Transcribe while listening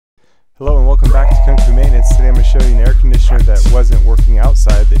Hello and welcome back to Kung Fu Maintenance. Today I'm going to show you an air conditioner that wasn't working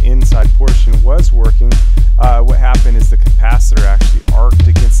outside. The inside portion was working. What happened is the capacitor actually arced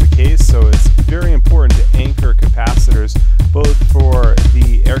against the case, so it's very important to anchor capacitors both for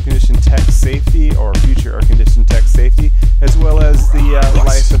the air conditioned tech safety or future air conditioned tech safety, as well as the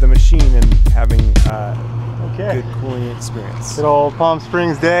life of the machine and having good cooling experience. Good old Palm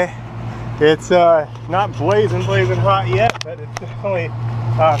Springs day. It's not blazing hot yet, but it's definitely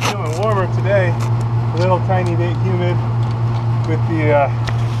feeling warmer today. A little tiny bit humid with the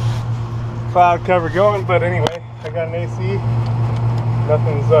cloud cover going, but anyway, I got an AC.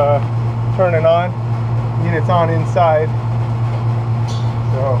 Nothing's turning on. Unit's on inside.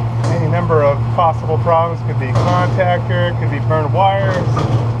 So any number of possible problems. Could be contactor, could be burned wires,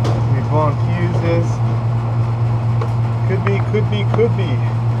 could be blown fuses. Could be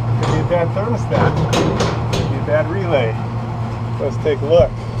a bad thermostat. Could be a bad relay. Let's take a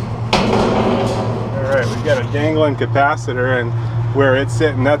look. Alright, we've got a dangling capacitor, and where it's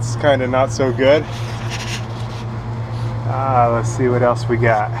sitting, that's kind of not so good. Let's see what else we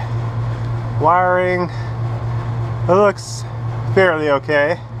got. Wiring. It looks fairly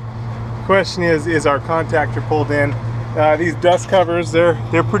okay. Question is our contactor pulled in? These dust covers,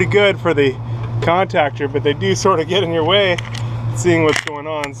 they're pretty good for the contactor, but they do sort of get in your way seeing what's going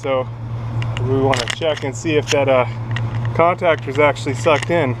on, so we want to check and see if that contactor is actually sucked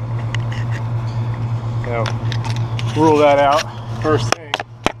in. Now, rule that out first thing.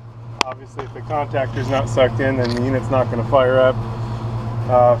 Obviously, if the contactor is not sucked in, then the unit's not going to fire up.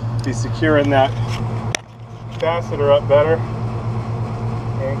 Be securing that capacitor up better.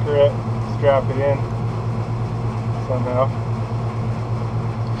 Anchor it, strap it in somehow.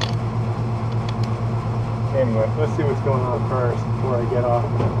 Anyway, let's see what's going on first before I get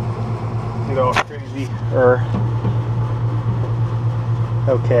all crazy.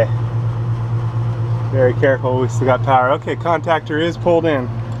 Okay. Very careful, we still got power. Okay, contactor is pulled in,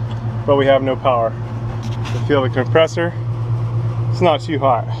 but we have no power. You feel the compressor? It's not too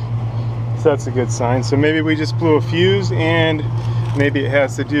hot. So that's a good sign. So maybe we just blew a fuse, and maybe it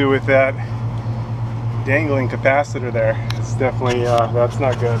has to do with that dangling capacitor there. It's definitely, that's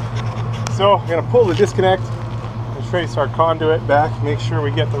not good. So I'm going to pull the disconnect and trace our conduit back, make sure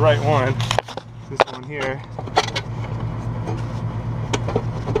we get the right one. This one here.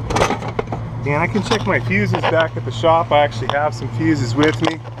 And I can check my fuses back at the shop. I actually have some fuses with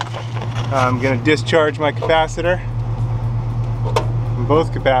me. I'm going to discharge my capacitor from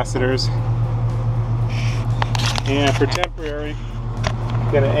both capacitors. And for temporary,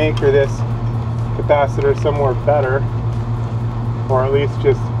 I'm going to anchor this capacitor somewhere better, or at least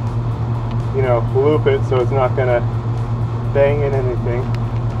just loop it so it's not going to bang in anything.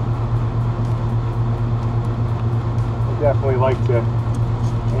 I definitely like to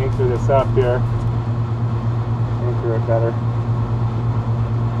anchor this up here, anchor it better.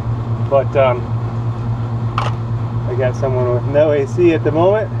 But I got someone with no AC at the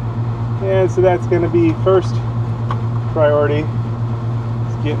moment, and so that's going to be first priority,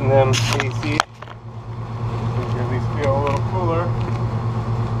 is getting them AC. Make at least feel a little cooler.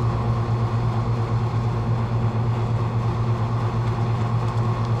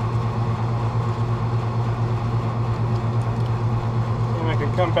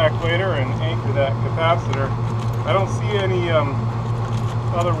 Come back later and anchor that capacitor. I don't see any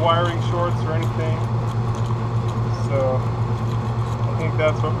other wiring shorts or anything, so I think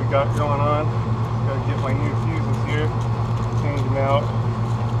that's what we got going on. Just gotta get my new fuses here, change them out,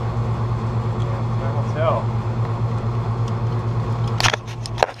 and time will tell.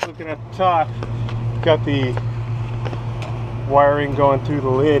 Looking at the top, got the wiring going through the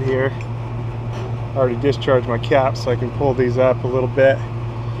lid here. I already discharged my cap, so I can pull these up a little bit.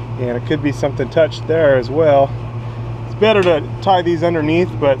 And it could be something touched there as well. It's better to tie these underneath,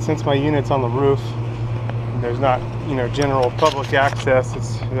 but since my unit's on the roof, and there's not, general public access,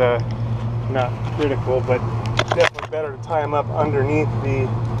 it's not critical, but it's definitely better to tie them up underneath the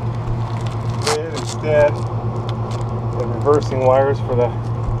lid instead of reversing wires for the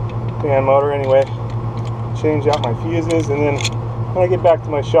fan motor. Anyway, change out my fuses, and then when I get back to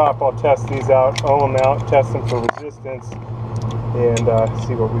my shop, I'll test these out, ohm them out, test them for resistance, and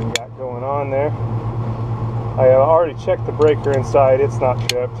see what we've got going on there. I already checked the breaker inside, it's not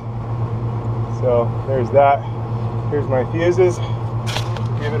tripped. So there's that. Here's my fuses.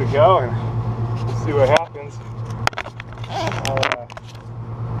 Give it a go and we'll see what happens.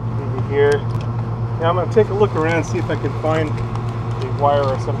 Leave it here. Now I'm going to take a look around and see if I can find a wire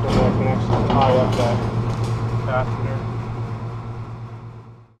or something that I can actually tie up that capacitor.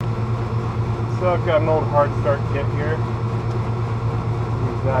 So I've got an old hard start kit here.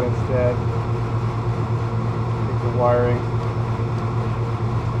 use that instead. Take the wiring.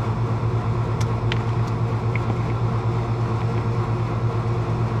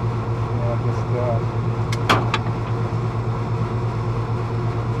 Yeah, just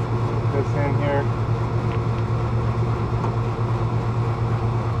put this in here.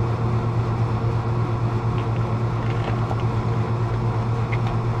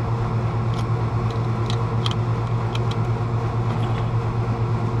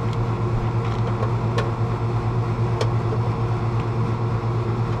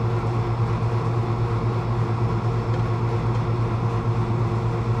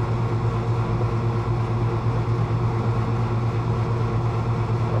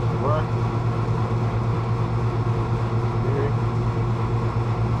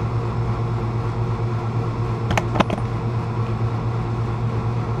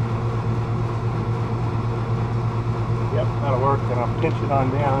 Yep, that'll work. Then I'll pinch it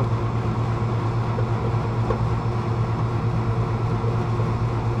on down.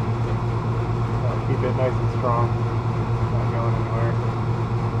 That'll keep it nice and strong. Not going anywhere.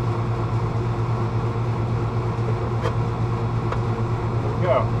 There we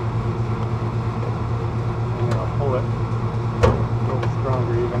go. And then I'll pull it a little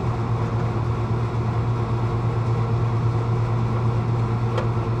stronger even.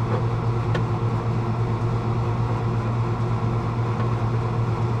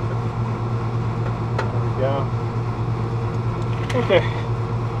 Okay,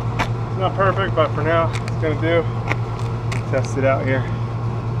 it's not perfect, but for now it's gonna do. Test it out here. Here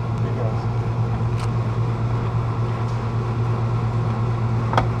it goes.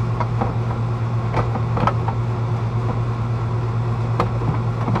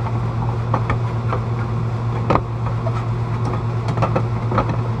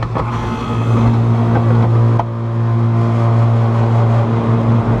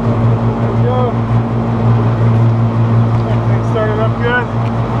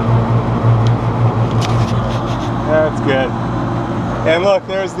 That's good. And look,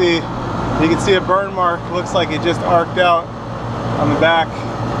 there's the, you can see a burn mark. Looks like it just arced out on the back.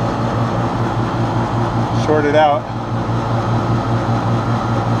 Shorted out.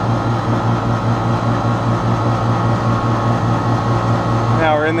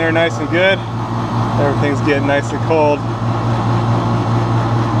 Now we're in there nice and good. Everything's getting nice and cold.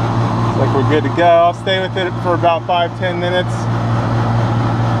 Looks like we're good to go. I'll stay with it for about 5-10 minutes.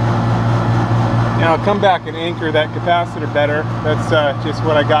 And I'll come back and anchor that capacitor better. That's just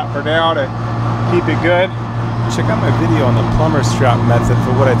what I got for now to keep it good. Check out my video on the plumber strap method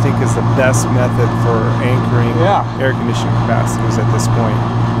for what I think is the best method for anchoring air conditioning capacitors at this point.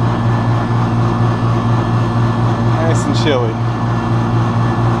 Nice and chilly.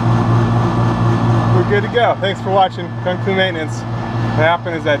 We're good to go. Thanks for watching Kung Fu Maintenance. What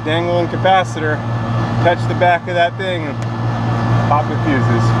happened is that dangling capacitor touched the back of that thing and popped the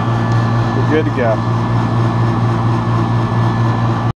fuses. We're good to go.